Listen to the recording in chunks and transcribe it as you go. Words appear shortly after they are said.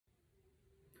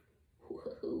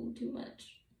Ooh, too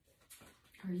much.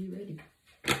 Are you ready?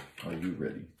 Are you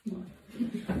ready? Well,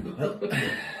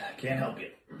 Can't help you.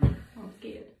 I'm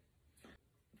scared.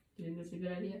 You think this is a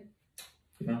good idea?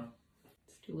 No.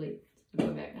 It's too late. Let's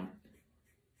go back now.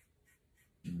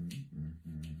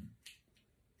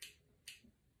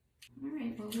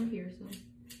 Alright, well, we're here, so.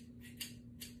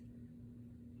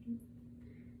 He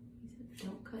said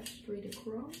don't cut straight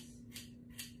across.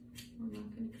 We're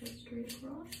not going to cut straight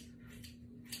across.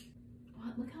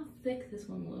 What? Look how thick this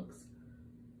one looks.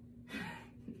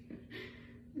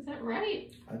 Is that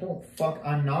right?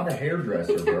 I'm not a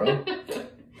hairdresser, bro.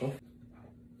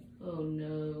 Oh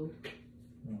no.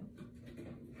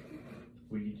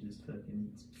 Will you just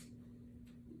fucking...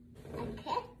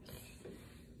 Okay.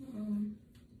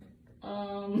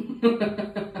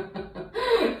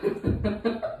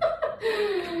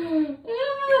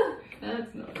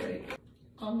 That's not right.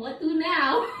 What do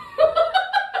now?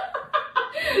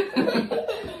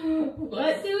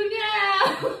 What do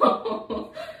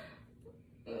now?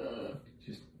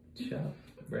 Just chop,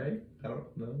 right? I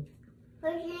don't know.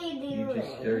 What are you You doing?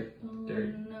 just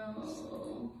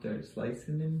start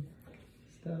slicing and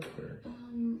stuff, or...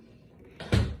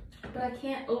 But I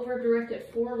can't over direct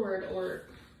it forward or...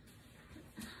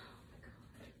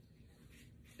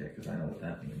 Yeah, because I know what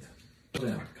that means. Calm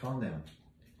down, calm down.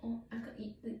 Oh, I got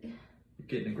You're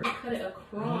getting aggressive. cut it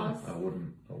across. I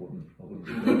wouldn't do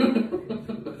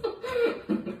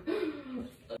that.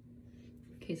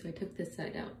 Okay, so I took this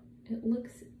side out. It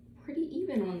looks pretty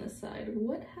even on this side.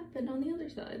 What happened on the other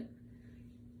side?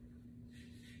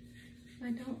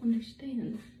 I don't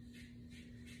understand.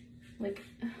 Like,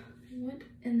 what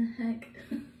in the heck?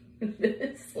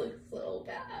 This looks so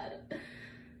bad.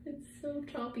 It's so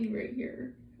choppy right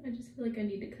here. I just feel like I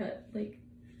need to cut like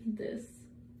this.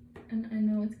 And I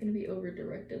know it's gonna be over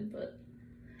directed, but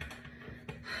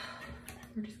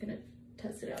we're just gonna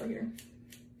test it out here.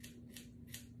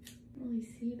 Can't really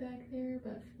see back there,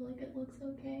 but I feel like it looks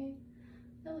okay.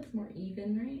 That looks more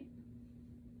even, right?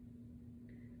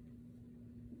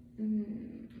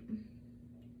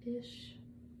 Ish.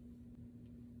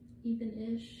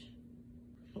 Even-ish.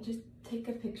 I'll just take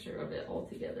a picture of it all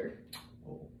together.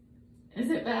 Oh.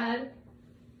 Is it bad?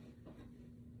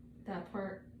 That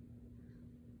part.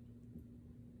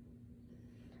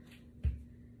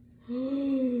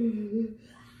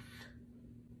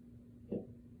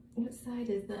 What side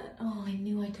is that? Oh, I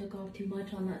knew I took off too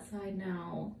much on that side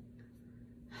now.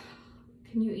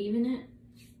 Can you even it?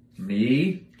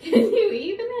 Me? Can you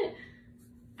even it?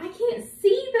 I can't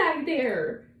see back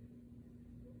there.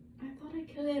 I thought I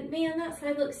could. Man, that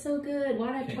side looks so good.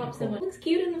 Why'd I chop so much? It looks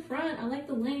cute in the front. I like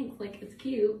the length. Like, it's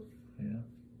cute. Yeah.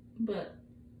 But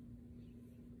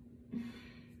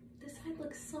this side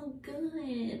looks so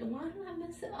good. Why did I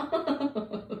mess it up? Don't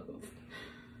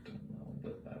know,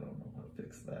 but I don't know how to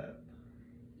fix that.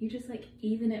 You just like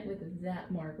even it with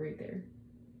that mark right there.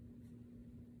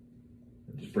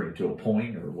 Just bring it to a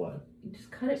point, or what? You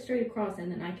just cut it straight across,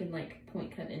 and then I can like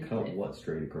point cut into Cut it. what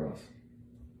straight across?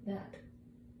 That.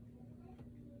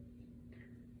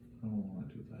 I don't want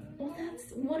to do that. Well,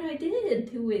 that's what I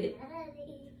did to it.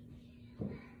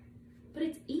 But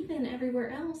it's even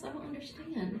everywhere else. I don't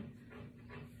understand.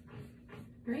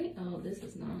 Right? Oh, this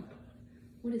is not.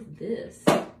 What is this?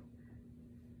 What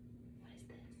is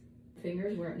this?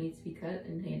 Fingers where it needs to be cut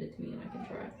and hand it to me and I can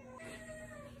try.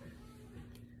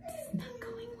 This is not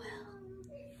going well.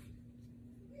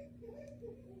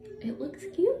 It looks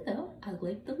cute though. I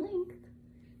like the length.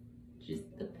 Just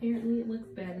apparently it looks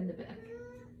bad in the back.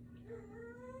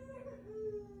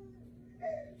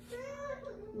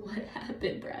 What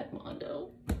happened, Brad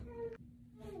Mondo?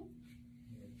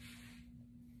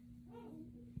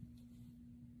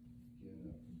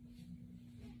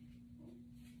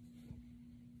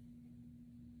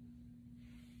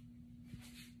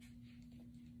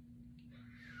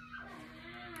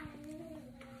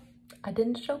 I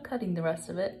didn't show cutting the rest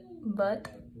of it, but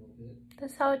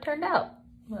that's how it turned out.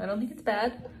 I don't think it's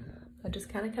bad. I just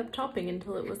kind of kept chopping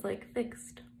until it was like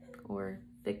fixed, or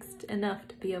fixed enough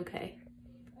to be okay.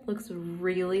 Looks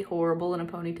really horrible in a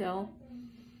ponytail.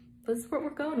 But this is what we're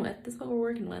going with. This is what we're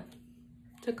working with.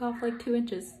 Took off like 2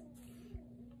 inches.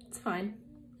 It's fine.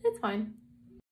 It's fine.